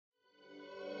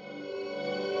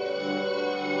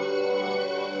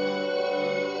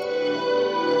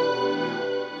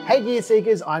Hey Gear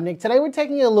Seekers, I'm Nick. Today we're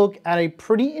taking a look at a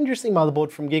pretty interesting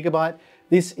motherboard from Gigabyte.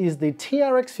 This is the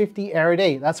TRX50 Aero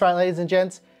D. That's right, ladies and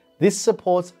gents, this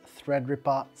supports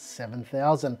Threadripper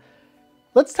 7000.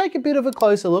 Let's take a bit of a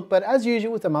closer look, but as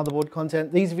usual with the motherboard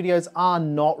content, these videos are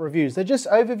not reviews. They're just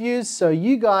overviews so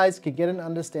you guys can get an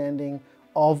understanding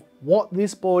of what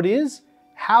this board is,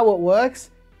 how it works,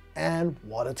 and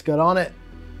what it's got on it.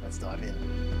 Let's dive in.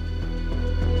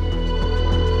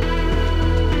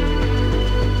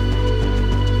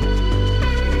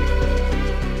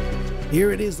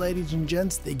 Here it is, ladies and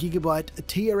gents, the Gigabyte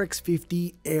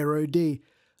TRX50 Aero D.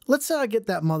 Let's get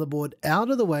that motherboard out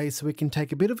of the way so we can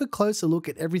take a bit of a closer look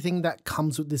at everything that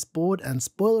comes with this board, and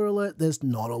spoiler alert, there's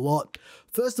not a lot.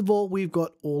 First of all, we've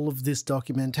got all of this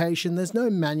documentation. There's no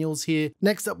manuals here.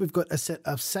 Next up, we've got a set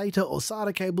of SATA or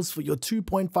SATA cables for your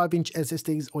 2.5-inch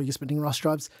SSDs or your spinning rush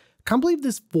drives. Can't believe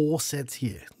there's 4 sets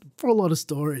here for a lot of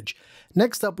storage.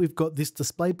 Next up, we've got this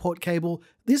DisplayPort cable.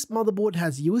 This motherboard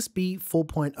has USB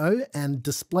 4.0 and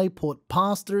DisplayPort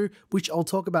pass-through, which I'll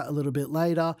talk about a little bit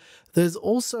later. There's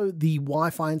also the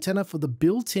Wi-Fi antenna for the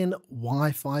built-in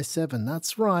Wi-Fi 7.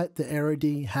 That's right, the Aero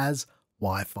D has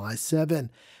Wi-Fi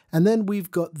 7. And then we've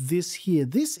got this here.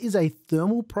 This is a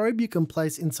thermal probe you can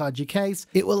place inside your case.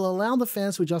 It will allow the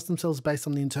fans to adjust themselves based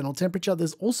on the internal temperature.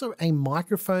 There's also a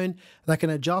microphone that can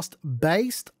adjust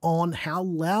based on how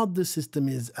loud the system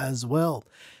is as well.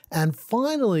 And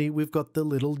finally, we've got the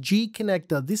little G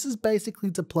connector. This is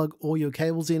basically to plug all your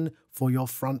cables in for your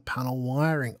front panel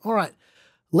wiring. All right.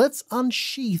 Let's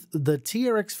unsheath the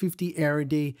TRX50 Aero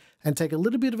D and take a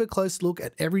little bit of a close look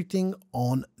at everything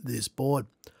on this board.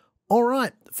 All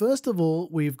right, first of all,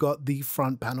 we've got the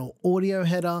front panel audio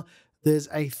header. There's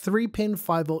a 3-pin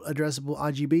 5-volt addressable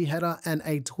RGB header and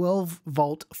a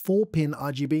 12-volt 4-pin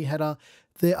RGB header.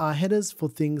 There are headers for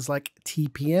things like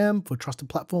TPM for trusted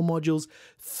platform modules,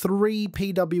 3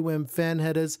 PWM fan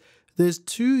headers. There's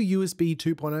 2 USB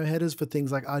 2.0 headers for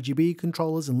things like RGB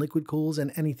controllers and liquid coolers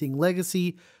and anything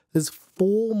legacy. There's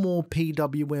 4 more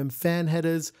PWM fan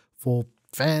headers for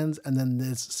fans, and then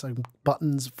there's some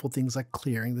buttons for things like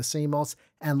clearing the CMOS.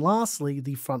 And lastly,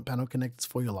 the front panel connectors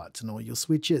for your lights and all your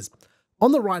switches.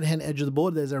 On the right-hand edge of the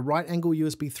board, there's a right-angle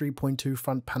USB 3.2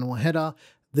 front panel header.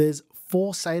 There's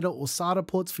 4 SATA or SATA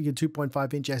ports for your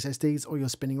 2.5-inch SSDs or your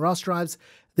spinning rush drives.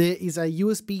 There is a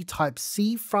USB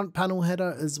Type-C front panel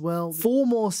header as well. 4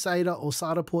 more SATA or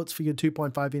SATA ports for your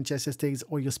 2.5-inch SSDs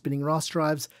or your spinning rush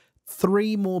drives.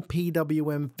 3 more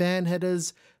PWM fan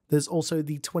headers. There's also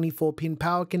the 24-pin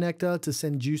power connector to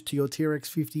send juice to your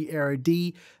TRX50 Aero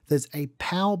D. There's a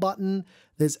power button.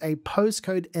 There's a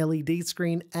postcode LED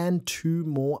screen and 2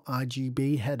 more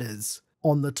RGB headers.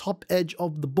 On the top edge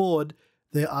of the board,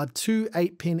 there are 2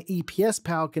 8-pin EPS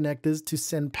power connectors to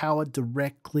send power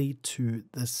directly to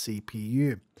the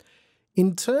CPU.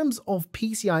 In terms of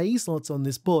PCIe slots on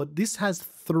this board, this has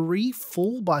 3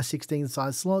 4x16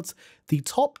 size slots. The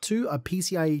top 2 are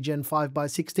PCIe Gen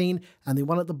 5x16, and the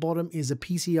one at the bottom is a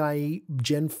PCIe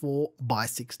Gen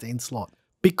 4x16 slot.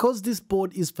 Because this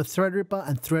board is for Threadripper,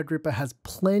 and Threadripper has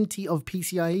plenty of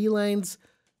PCIe lanes,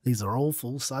 these are all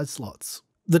full-size slots.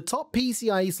 The top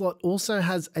PCIe slot also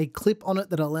has a clip on it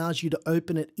that allows you to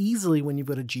open it easily when you've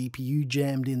got a GPU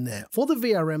jammed in there. For the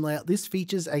VRM layout, this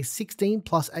features a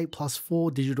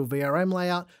 16+8+4 digital VRM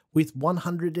layout with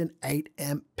 108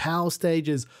 amp power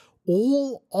stages.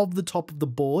 All of the top of the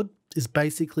board is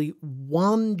basically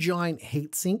one giant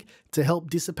heatsink to help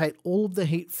dissipate all of the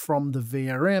heat from the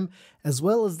VRM. As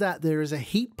well as that, there is a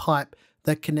heat pipe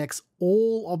that connects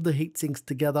all of the heat sinks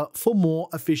together for more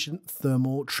efficient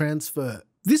thermal transfer.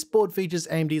 This board features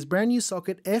AMD's brand new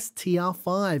socket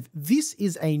STR5. This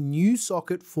is a new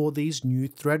socket for these new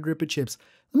Threadripper chips.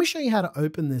 Let me show you how to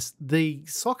open this. The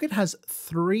socket has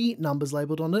 3 numbers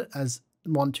labeled on it as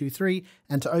 1, 2, 3,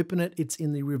 and to open it, it's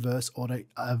in the reverse order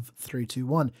of 3, 2,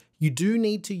 1. You do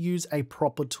need to use a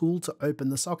proper tool to open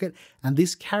the socket, and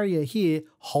this carrier here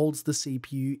holds the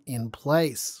CPU in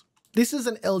place. This is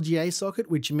an LGA socket,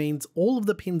 which means all of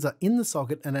the pins are in the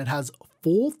socket, and it has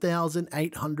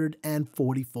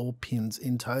 4,844 pins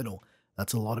in total.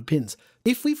 That's a lot of pins.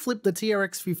 If we flip the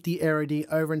TRX50 Aero D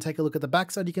over and take a look at the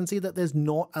backside, you can see that there's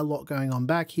not a lot going on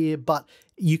back here, but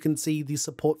you can see the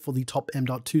support for the top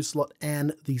M.2 slot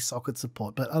and the socket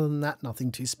support. But other than that,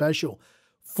 nothing too special.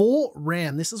 For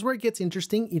RAM, this is where it gets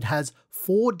interesting. It has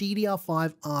 4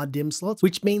 DDR5 RDIMM slots,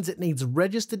 which means it needs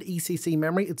registered ECC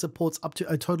memory. It supports up to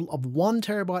a total of 1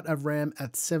 TB of RAM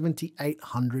at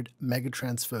 7,800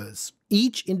 megatransfers.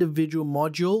 Each individual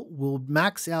module will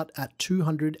max out at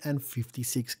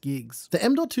 256 gigs. The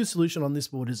M.2 solution on this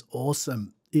board is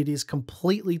awesome. It is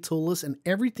completely toolless and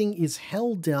everything is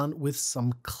held down with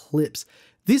some clips.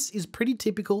 This is pretty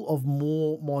typical of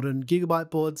more modern Gigabyte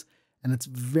boards, and it's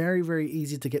very, very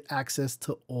easy to get access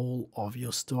to all of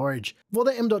your storage. For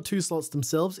the M.2 slots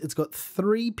themselves, it's got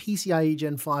 3 PCIe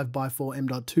Gen 5x4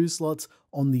 M.2 slots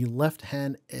on the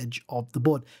left-hand edge of the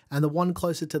board, and the one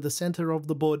closer to the center of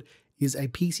the board is a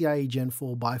PCIe Gen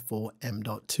 4x4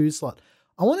 M.2 slot.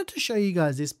 I wanted to show you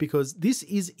guys this because this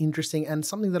is interesting and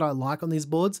something that I like on these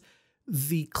boards.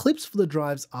 The clips for the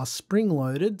drives are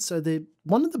spring-loaded, so they're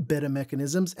one of the better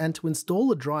mechanisms, and to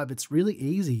install a drive, it's really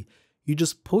easy. You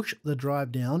just push the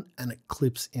drive down and it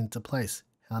clips into place.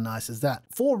 How nice is that?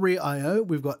 For rear I/O,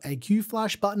 we've got a Q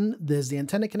flash button. There's the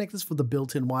antenna connectors for the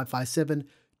built-in Wi-Fi 7,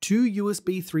 2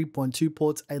 USB 3.2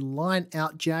 ports, a line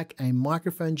out jack, a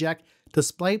microphone jack,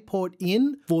 display port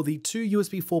in for the 2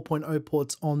 USB 4.0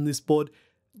 ports on this board.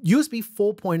 USB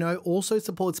 4.0 also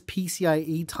supports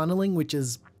PCIe tunneling, which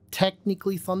is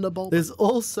technically Thunderbolt. There's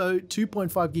also 2.5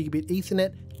 gigabit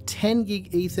Ethernet, 10 gig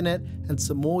Ethernet, and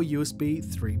some more USB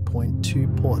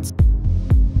 3.2 ports.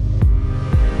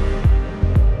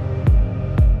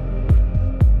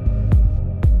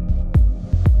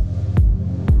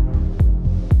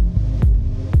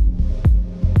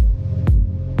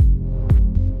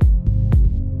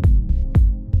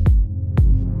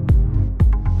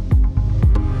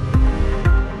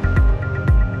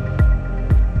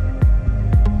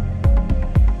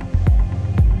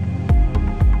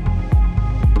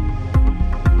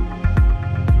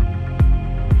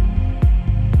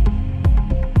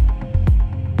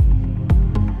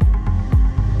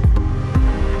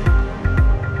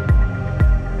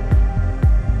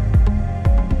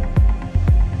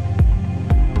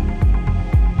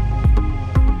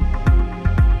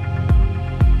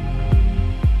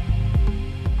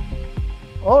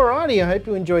 Alrighty, I hope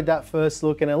you enjoyed that first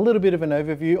look and a little bit of an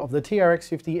overview of the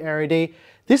TRX50 Aero D.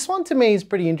 This one to me is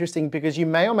pretty interesting because you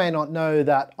may or may not know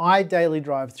that I daily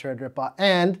drive Threadripper,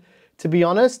 and to be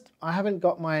honest, I haven't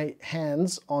got my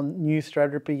hands on new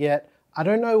Threadripper yet. I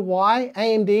don't know why.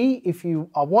 AMD, if you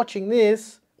are watching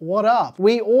this, what up?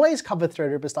 We always cover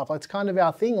Threadripper stuff. It's kind of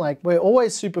our thing. Like, we're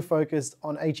always super focused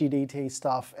on HEDT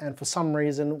stuff, and for some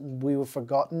reason we were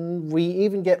forgotten. We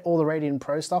even get all the Radeon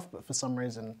Pro stuff, but for some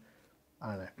reason, I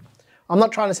don't know. I'm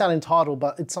not trying to sound entitled,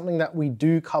 but it's something that we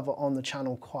do cover on the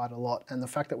channel quite a lot, and the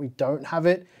fact that we don't have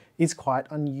it is quite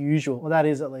unusual. Well, that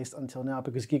is at least until now,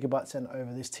 because Gigabyte sent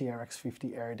over this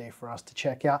TRX50 Aero D for us to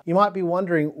check out. You might be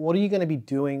wondering, what are you going to be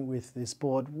doing with this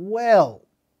board? Well,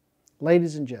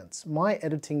 ladies and gents, my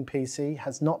editing PC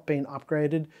has not been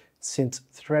upgraded since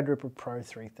Threadripper Pro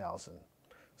 3000.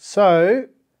 So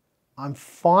I'm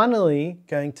finally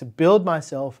going to build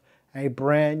myself a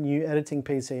brand new editing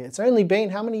PC. It's only been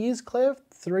how many years, Claire?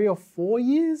 3 or 4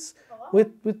 years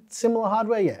with similar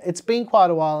hardware? Yeah, it's been quite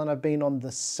a while, and I've been on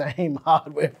the same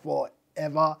hardware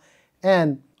forever.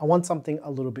 And I want something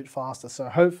a little bit faster. So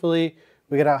hopefully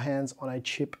we get our hands on a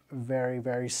chip very,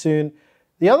 very soon.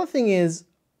 The other thing is,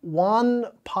 one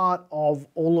part of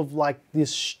all of like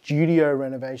this studio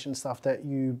renovation stuff that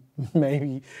you may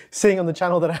be seeing on the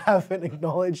channel that I haven't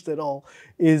acknowledged at all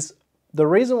is the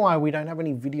reason why we don't have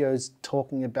any videos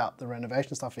talking about the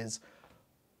renovation stuff is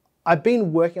I've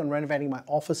been working on renovating my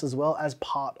office as well as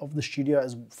part of the studio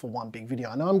as for one big video.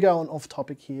 I know I'm going off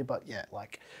topic here, but yeah,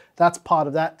 like that's part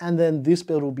of that. And then this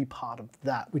build will be part of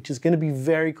that, which is going to be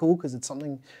very cool because it's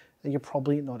something that you're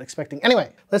probably not expecting.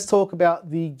 Anyway, let's talk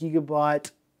about the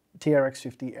Gigabyte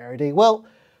TRX50 Aero D. Well,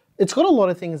 it's got a lot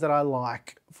of things that I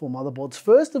like for motherboards.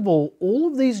 First of all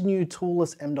of these new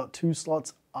toolless M.2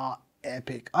 slots are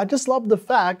epic. I just love the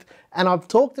fact, and I've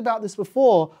talked about this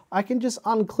before, I can just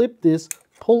unclip this,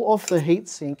 pull off the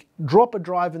heatsink, drop a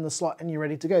drive in the slot, and you're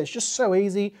ready to go. It's just so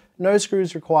easy, no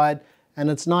screws required, and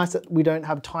it's nice that we don't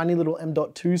have tiny little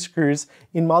M.2 screws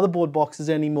in motherboard boxes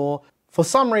anymore. For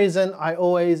some reason, I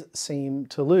always seem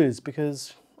to lose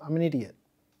because I'm an idiot.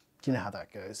 You know how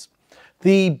that goes.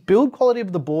 The build quality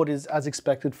of the board is as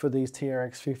expected for these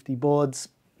TRX50 boards,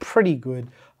 pretty good.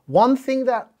 One thing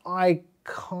that I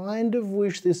kind of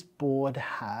wish this board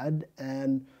had,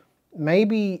 and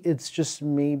maybe it's just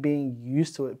me being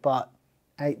used to it, but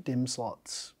 8 DIMM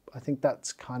slots. I think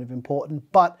that's kind of important.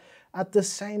 But at the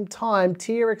same time,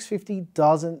 TRX50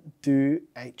 doesn't do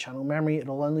 8-channel memory.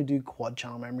 It'll only do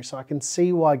quad-channel memory. So I can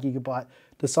see why Gigabyte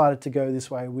decided to go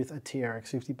this way with a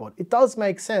TRX50 board. It does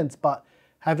make sense, but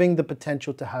having the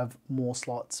potential to have more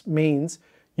slots means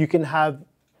you can have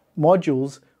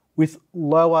modules with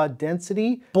lower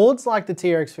density. Boards like the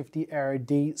TRX50 Aero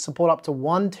D support up to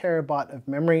 1 terabyte of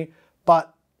memory,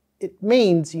 but it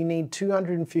means you need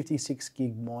 256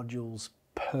 gig modules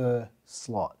per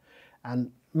slot.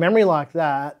 And memory like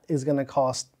that is gonna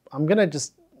cost, I'm gonna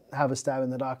just have a stab in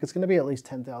the dark, it's going to be at least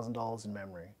 $10,000 in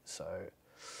memory. So,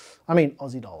 I mean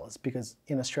Aussie dollars, because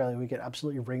in Australia we get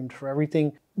absolutely reamed for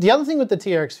everything. The other thing with the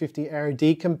TRX50 Aero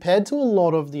D, compared to a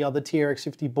lot of the other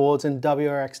TRX50 boards and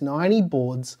WRX90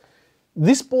 boards,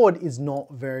 this board is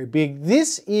not very big.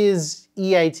 This is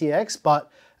eATX,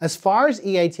 but as far as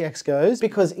eATX goes,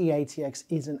 because eATX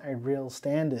isn't a real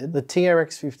standard, the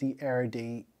TRX50 Aero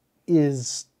D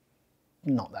is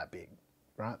not that big,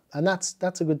 right? And that's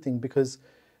a good thing, because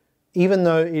even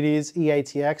though it is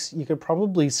eATX, you could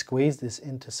probably squeeze this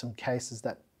into some cases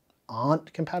that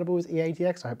aren't compatible with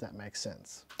eATX. I hope that makes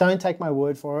sense. Don't take my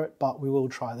word for it, but we will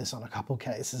try this on a couple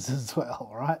cases as well,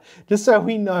 all right? Just so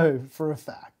we know for a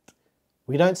fact.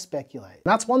 We don't speculate.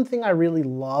 That's one thing I really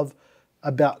love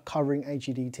about covering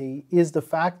HEDT, is the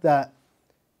fact that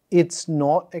it's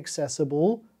not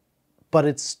accessible, but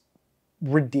it's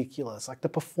ridiculous. Like, the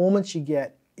performance you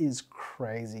get is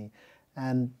crazy.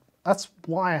 And that's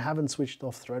why I haven't switched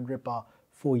off Threadripper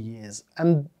for years.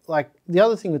 And like, the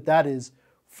other thing with that is,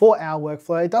 for our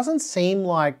workflow, it doesn't seem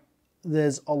like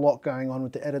there's a lot going on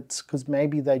with the edits, because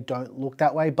maybe they don't look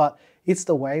that way, but it's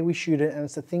the way we shoot it, and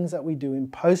it's the things that we do in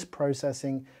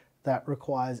post-processing that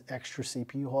requires extra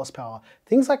CPU horsepower.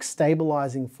 Things like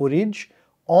stabilizing footage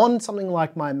on something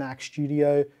like my Mac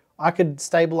Studio. I could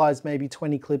stabilize maybe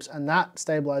 20 clips, and that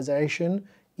stabilization,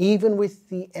 even with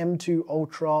the M2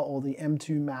 Ultra or the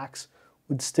M2 Max,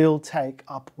 would still take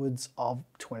upwards of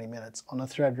 20 minutes. On a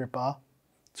Threadripper,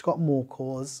 it's got more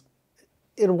cores.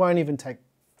 It won't even take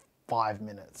 5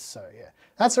 minutes. So yeah,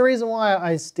 that's the reason why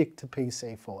I stick to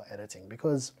PC for editing,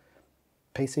 because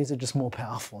PCs are just more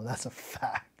powerful, and that's a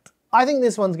fact. I think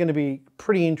this one's going to be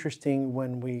pretty interesting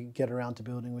when we get around to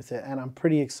building with it, and I'm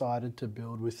pretty excited to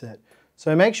build with it.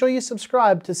 So make sure you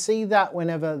subscribe to see that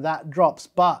whenever that drops.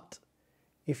 But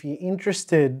if you're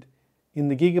interested in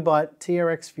the Gigabyte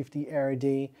TRX50 Aero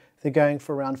D, they're going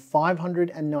for around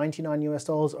 $599 US,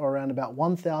 or around about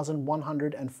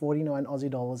 1,149 Aussie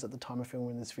dollars at the time of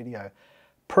filming this video.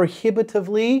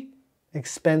 Prohibitively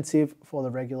expensive for the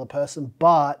regular person,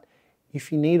 but if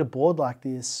you need a board like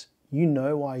this, you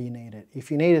know why you need it. If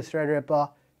you need a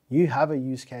Threadripper, you have a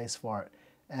use case for it.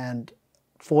 And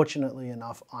fortunately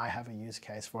enough, I have a use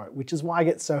case for it, which is why I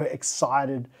get so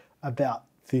excited about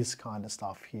this kind of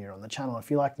stuff here on the channel.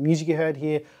 If you like the music you heard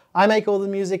here, I make all the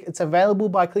music. It's available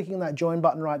by clicking that join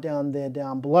button right down there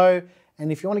down below.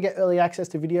 And if you want to get early access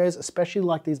to videos, especially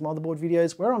like these motherboard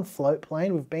videos, we're on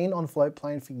Floatplane. We've been on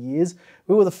Floatplane for years.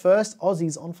 We were the first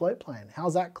Aussies on Floatplane.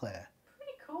 How's that, Claire?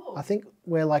 I think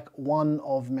we're like one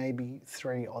of maybe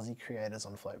 3 Aussie creators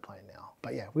on Floatplane now.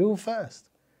 But yeah, we were first.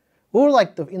 We were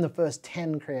like in the first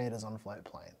 10 creators on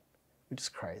Floatplane, which is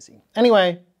crazy.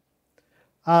 Anyway,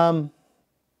 I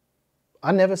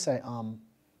never say Yeah,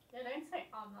 don't say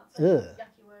that's a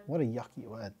yucky word. What a yucky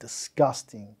word.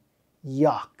 Disgusting.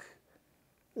 Yuck.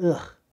 Ugh.